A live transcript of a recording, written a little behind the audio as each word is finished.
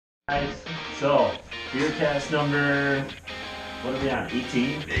Guys, so Beercast number, what are we on?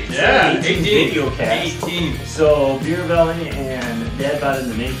 18? Yeah, 18. Videocast. 18. So Beer Belly and Dad Bot in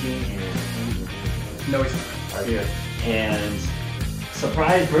the making and No, he's not. are here. And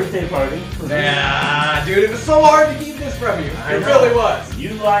surprise birthday party. Yeah, dude, it was so hard to keep this from you. I It know. really was.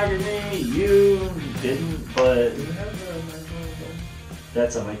 You lied to me. You didn't, but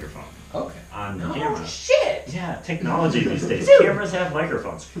that's a microphone. Okay. On the camera. Shit! Yeah, technology these days. Dude. Cameras have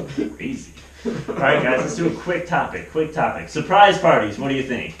microphones. Crazy. Alright guys, let's do a quick topic. Surprise parties, what do you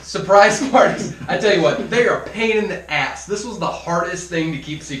think? Surprise parties. I tell you what, they are a pain in the ass. This was the hardest thing to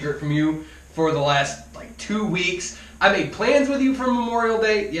keep secret from you for the last, 2 weeks. I made plans with you for Memorial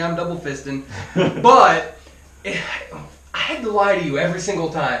Day. Yeah, I'm double fisting. But I had to lie to you every single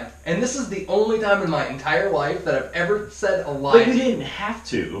time. And this is the only time in my entire life that I've ever said a lie But to you you. didn't have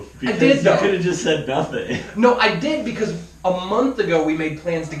to. Because did, though. You could have just said nothing. No, I did because a month ago we made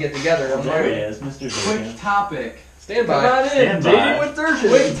plans to get together. I'm There he like, is, Mr. Quick Durkin. topic. stand Come by. on in. Stand by. Dating with Durkin.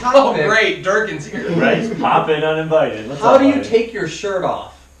 Quick Oh, topic. great. Durkin's here. Right, pop in uninvited. What's How up, do you buddy? take your shirt off?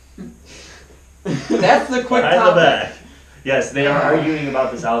 That's the quick Behind the topic. back. Yes, they are arguing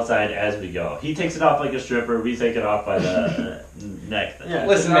about this outside as we go. He takes it off like a stripper, we take it off by the neck thing. Yeah.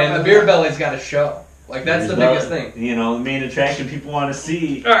 Listen, man, the beer belly's got a show. That's the biggest thing. You know, the main attraction people want to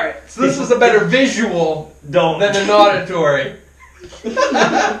see. Alright, so this was a better visual Don't. than an auditory.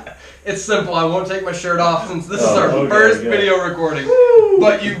 It's simple. I won't take my shirt off since this is our okay, first good. video recording.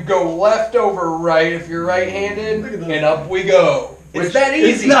 But you go left over right if you're right-handed, Look at that. and up we go. It's that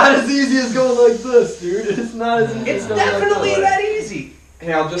easy. It's not as easy as going like this, dude. It's not as easy It's as going like definitely this. that easy.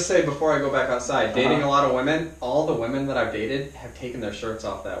 Hey, I'll just say before I go back outside, dating a lot of women, all the women that I've dated have taken their shirts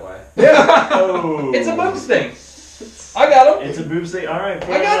off that way. Yeah. Oh. It's a boobs thing. I got them. It's a boobs thing. All right, I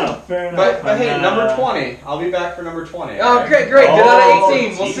fair got enough. Fair enough. But hey, I'm, number 20. I'll be back for number 20. Oh, alright? great. Get out Oh, of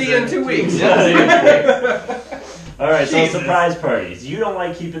 18. We'll see you in 2 weeks. All right, so Jesus. surprise parties. You don't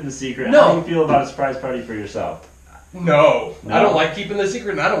like keeping the secret. No. How do you feel about a surprise party for yourself? No, No. I don't like keeping the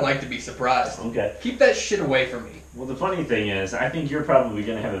secret, and I don't like to be surprised. Okay. Keep that shit away from me. Well, the funny thing is, I think you're probably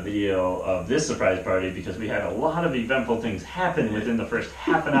going to have a video of this surprise party because we had a lot of eventful things happen within the first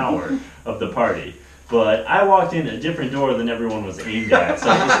half an hour of the party. But I walked in a different door than everyone was aimed at, so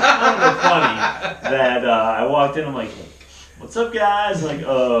it was kind of funny that I walked in, I'm like, what's up, guys? Like,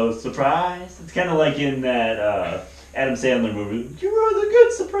 surprise? It's kind of like in that Adam Sandler movie, you were the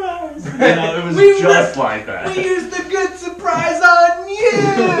good surprise. You know, it was just like that. We used the good surprise on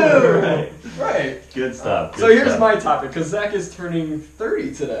you! Right. Right. Good stuff. So good here's stuff. my topic, because Zach is turning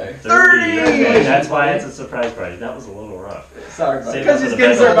 30 today. 30! Okay, that's why it's a surprise party. That was a little rough. Sorry about Save that. that Because for these the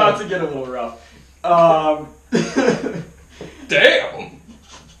things best are of about it. to get a little rough. Damn!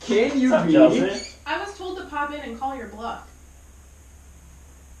 Can you What's up, be... Chelsea? I was told to pop in and call your bluff.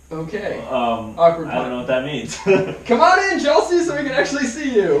 Okay. I Awkward don't part. know what that means. Come on in, Chelsea, so we can actually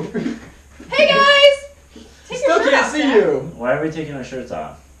see you. Hey guys! Take Still your shirt can't off, see Zach. you. Why are we taking our shirts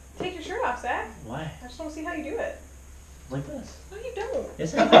off? Take your shirt off, Zach. Why? I just want to see how you do it. Like this? No, you don't.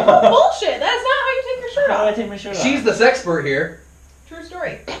 Yes, I do. Bullshit! That's not how you take your shirt How do I off. take my shirt off? She's the sexpert here. True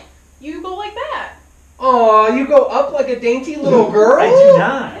story. You go like that. Oh, you go up like a dainty little girl? I do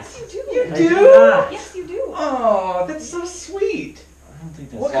not. Yes, you do. You I do? not. Yes, you do. Oh, that's so sweet. I don't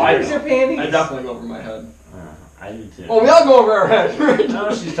think that's What Well, I color's your don't. panties? I definitely go over my head. I do too. Oh, we all go over our head. I don't know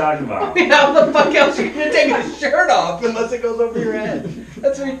what she's talking about. How the fuck else are you gonna take a shirt off unless it goes over your head?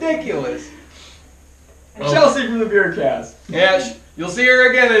 That's ridiculous. Chelsea from the Beercast. Yeah, you'll see her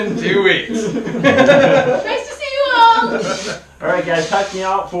again in 2 weeks. Nice to see you all. Alright guys, talk me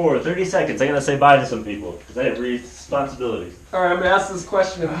out for 30 seconds. I gotta say bye to some people because I have responsibilities. All right, I'm gonna ask this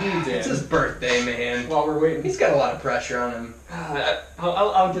question of you, Dan. It's his birthday, man. While we're waiting, He's got a lot of pressure on him.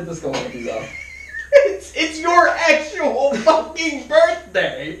 I'll get this going with you though. It's your actual fucking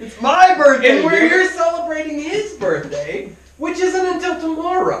birthday. It's my birthday, And we're dude. here celebrating his birthday, which isn't until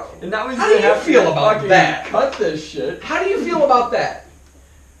tomorrow. And now he's How gonna do you have feel to about fucking that? cut this shit. How do you feel about that?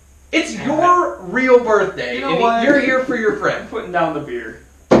 It's your real birthday, You know and what? you're here for your I'm friend. putting down the beer.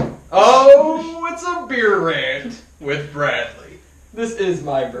 Oh, it's a beer rant with Bradley. This is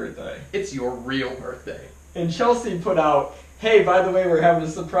my birthday. It's your real birthday. And Chelsea put out, hey, by the way, we're having a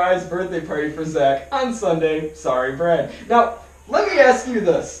surprise birthday party for Zach on Sunday. Sorry, Brad. Now, let me ask you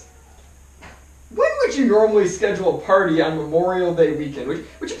this. When would you normally schedule a party on Memorial Day weekend? Would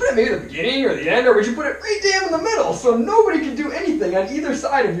you put it maybe at the beginning or the end, or would you put it right damn in the middle so nobody could do anything on either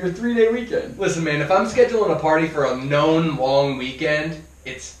side of your 3-day weekend? Listen, man, if I'm scheduling a party for a known long weekend,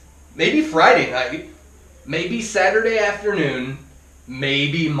 it's maybe Friday night, maybe Saturday afternoon,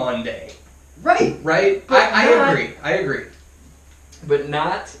 maybe Monday. Right. Right? But I not- agree. I agree. but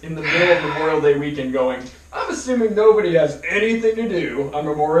not in the middle of Memorial Day weekend going, I'm assuming nobody has anything to do on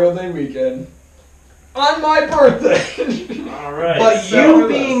Memorial Day weekend on my birthday. All right. But So- you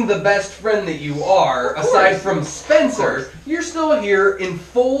being the best friend that you are, aside from Spencer, you're still here in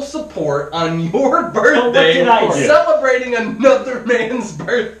full support on your birthday, did I do? celebrating another man's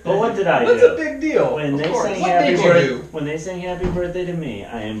birthday. But what did I That's do? a big deal. When they Of course. sang What happy did you birthday, do? when they sang happy birthday to me,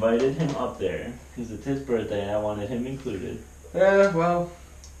 I invited him up there because it's his birthday and I wanted him included. Well,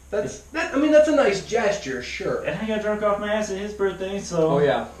 that's a nice gesture, sure. And I got drunk off my ass at his birthday, so Oh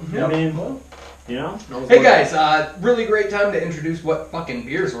yeah. I mean, well, you know. Hey guys, really great time to introduce what fucking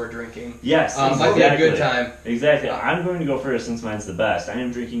beers we're drinking. Yes, Might be a good time. Exactly. I'm going to go first since mine's the best. I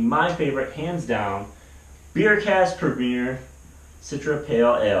am drinking my favorite, hands down, Beercast Premier Citra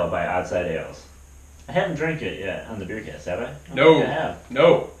Pale Ale by Outside Ales. I haven't drank it yet on the Beercast, have I? I don't No. think I have.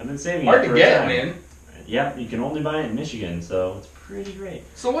 No. I've been saving Hard it to for a get, time. man. Yep, you can only buy it in Michigan, so it's pretty great.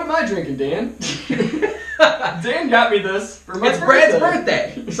 So what am I drinking, Dan? Dan got me this for my It's Brad's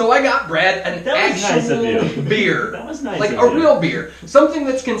birthday, so I got Brad an That was nice of actual you. beer. That was nice Like of a you. real beer. Something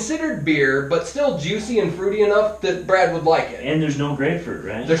that's considered beer, but still juicy and fruity enough that Brad would like it. And there's no grapefruit,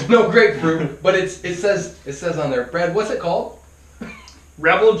 right? There's no grapefruit, but it says on there, Brad, what's it called?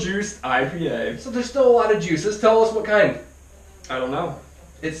 Rebel Juiced IPA. So there's still a lot of juices. Tell us what kind. I don't know.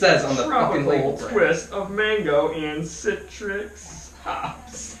 It says on the fucking label. Tropical Brad. twist of mango and citrus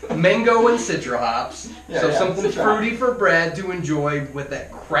hops. Mango and citra hops. Yeah, so yeah, something citra fruity for Brad to enjoy with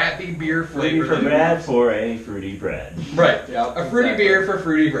that crappy beer Fruity flavor. for Brad for a fruity bread. Right. Yeah, A fruity exactly. beer for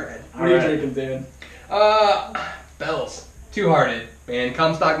fruity bread. What are you Alright. drinking, Dan? Bell's. Two Hearted. Man,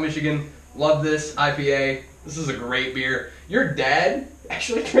 Comstock, Michigan. Love this IPA. This is a great beer. Your dad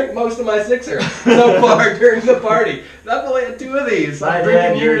actually drank most of my sixer so far during the party. I've only had two of these. My I'm dad,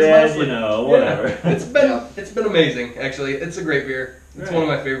 drinking your yours dad, mostly. you know, whatever. Yeah. It's been amazing, actually. It's a great beer. It's Right. one of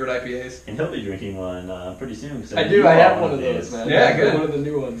my favorite IPAs. And he'll be drinking one pretty soon. So I you do. I all have one of these. those, man. Yeah, good. One of the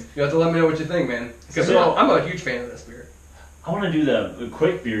new ones. You have to let me know what you think, man. Because So- I'm a huge fan of this beer. I want to do the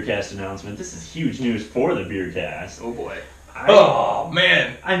quick Beercast announcement. This is huge news for the Beercast. Oh boy. Oh,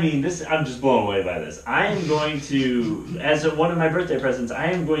 man. I mean, I'm just blown away by this. I am going to, as one of my birthday presents, I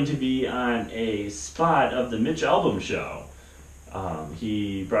am going to be on a spot of the Mitch Albom show.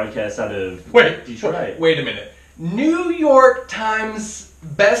 He broadcasts out of Detroit. Wait a minute. New York Times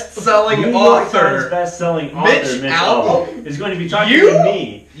best-selling New York Times author. best-selling author Mitch Mitch Albom? Albom is going to be talking You? to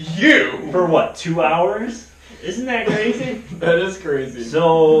me You. for what, 2 hours? Isn't that crazy? That is crazy.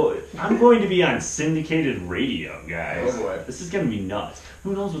 So I'm going to be on syndicated radio, guys. Oh, boy. This is going to be nuts.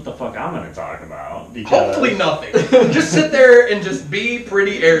 Who knows what the fuck I'm going to talk about? Because Hopefully nothing. Just sit there and just be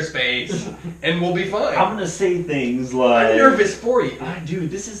pretty airspace, and we'll be fine. I'm going to say things like... I'm nervous for you. Dude,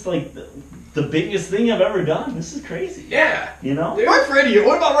 this is like the biggest thing I've ever done. This is crazy. Yeah. You know? Rife Radio.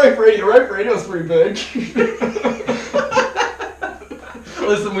 What about Rife Radio? Rife Radio's pretty big.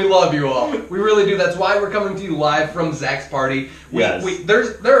 Listen, we love you all. We really do. That's why we're coming to you live from Zach's party. Yes.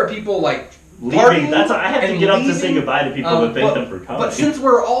 There are people like Leaving. partying I have to and get up to say leaving. goodbye to people and thank them for coming. But since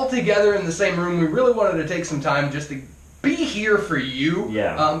we're all together in the same room, we really wanted to take some time just to be here for you.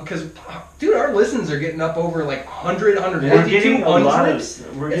 Yeah. Because, dude, our listens are getting up over like 100, we're 150, getting a lot 200.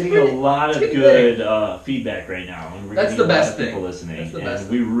 of pretty good feedback right now, and we're That's getting the a lot best of people thing. listening, That's the and best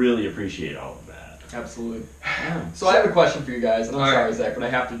we really appreciate all of that. Absolutely. Yeah. So I have a question for you guys, and I'm All right. sorry, Zach, but I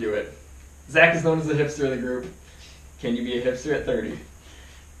have to do it. Zach is known as the hipster of the group. Can you be a hipster at 30?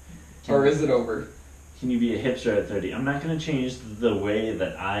 Or is it over? Can you be a hipster at 30? I'm not going to change the way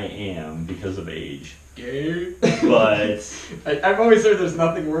that I am because of age. Gay. But I've always heard there's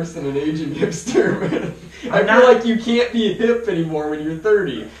nothing worse than an aging hipster. I I'm feel not- like you can't be hip anymore when you're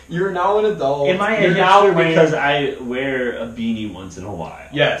 30. You're now an adult. am I a You're now hipster wearing- because I wear a beanie once in a while?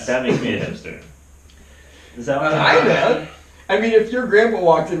 Yes. That makes me a hipster. Is that what Kinda. I mean, if your grandpa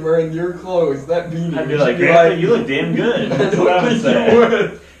walked in wearing your clothes, that beanie, I'd be would like, you Grandpa, you look damn good. That's what I would You say.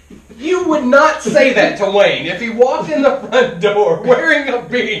 would. You would not say that to Wayne if he walked in the front door wearing a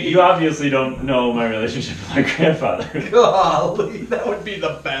beanie. You obviously don't know my relationship with my grandfather. Golly, that would be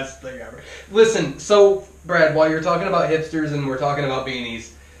the best thing ever. Listen, so, Brad, while you're talking about hipsters and we're talking about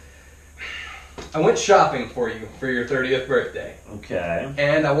beanies, I went shopping for you for your 30th birthday. Okay.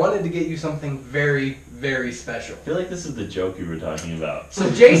 And I wanted to get you something very, very special. I feel like this is the joke you were talking about. So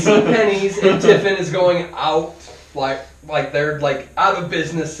JCPenney's and Tiffin is going out, like they're like out of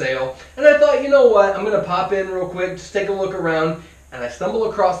business sale. And I thought, you know what, I'm going to pop in real quick, just take a look around. And I stumble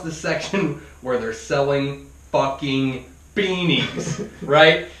across this section where they're selling fucking beanies,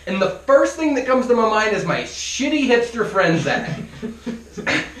 right? And the first thing that comes to my mind is my shitty hipster friend Zach.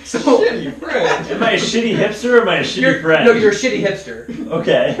 So, Shitty friend. Am I a shitty hipster or am I a shitty friend? No, you're a shitty hipster.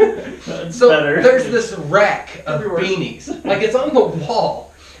 Okay. That's So better. there's this rack of Could be worse. beanies, like it's on the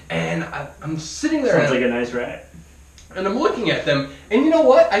wall, and I'm sitting there. Sounds like a nice rack. And I'm looking at them, and you know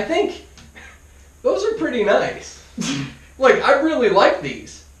what? I think those are pretty nice. Like, I really like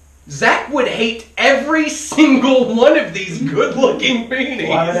these. Zach would hate every single one of these good-looking beanies.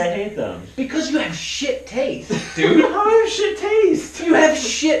 Why would I hate them? Because you have shit taste, dude. How do I have shit taste? You have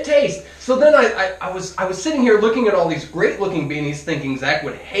shit taste. So then I was sitting here looking at all these great-looking beanies, thinking Zach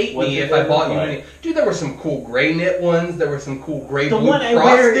would hate What me did if they I bought look you like? any. Dude, there were some cool gray knit ones. There were some cool gray The blue one I cross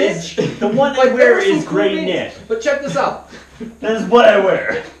wear stitch. is the one I Like, there wear were some is cool gray beanies. knit. But check this out. That is what I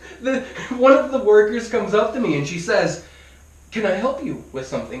wear. One of the workers comes up to me and she says, "Can I help you with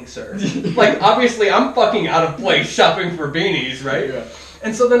something, sir?" Like, obviously, I'm fucking out of place shopping for beanies, right? Yeah.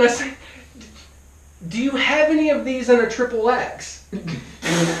 And so then I say, "Do you have any of these in a XXX?"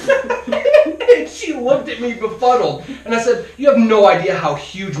 And she looked at me befuddled, and I said, "You have no idea how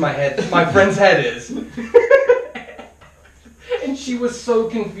huge my friend's head is." And she was so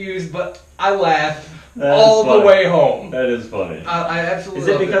confused, but I laughed That is all the funny. way home. That is funny. I absolutely Is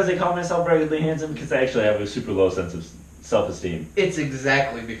it loved because they call myself ruggedly handsome? Because I actually have a super low sense of self-esteem. It's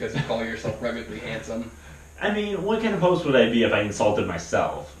exactly because you call yourself ruggedly handsome. I mean, what kind of host would I be if I insulted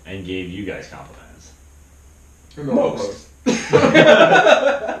myself and gave you guys compliments? Most.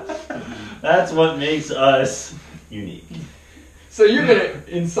 That's what makes us unique. So you're gonna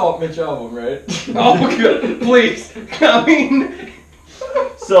insult Mitch Albom, right? Oh, good. Please. I mean,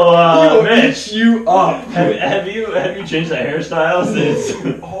 So, He will Mitch, eat you up. have you changed that hairstyle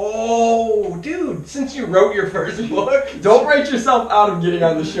since? oh, dude, since you wrote your first book, Don't write yourself out of getting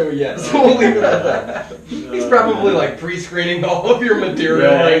on the show yet. So we'll leave it at that. he's probably like pre-screening all of your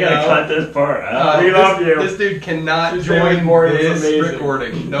material Yeah, I right gotta now. cut this part out. We This- love you. This dude cannot His Daily join Morning is this amazing.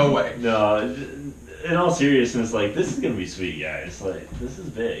 recording. No way. No, in all seriousness, like, this is gonna be sweet, guys. Like, this is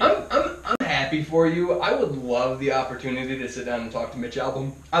big. I'm happy for you. I would love the opportunity to sit down and talk to Mitch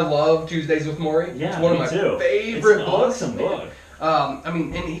Albom. I love Tuesdays with Maury. Yeah, it's one me of my too. favorite It's an books. awesome man. book. I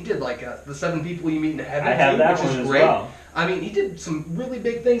mean, and he did like the 7 People You Meet in Heaven. I have too, that which one is as great. well. I mean, he did some really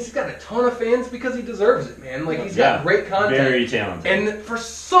big things. He's got a ton of fans because he deserves it, man. Like, he's Yeah, got great content. Very talented. And for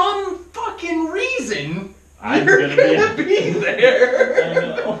some fucking reason, I'm you're gonna gonna be- be there. I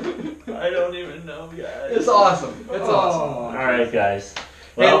know. I don't even know, guys. It's awesome. It's awesome. All right, guys.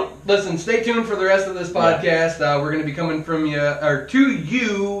 Hey, Well, listen, stay tuned for the rest of this podcast. We're going to be coming from you, or to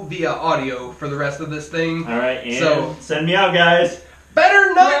you via audio for the rest of this thing. all right, and So- send me out, guys.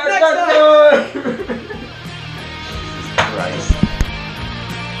 Better not next time. time.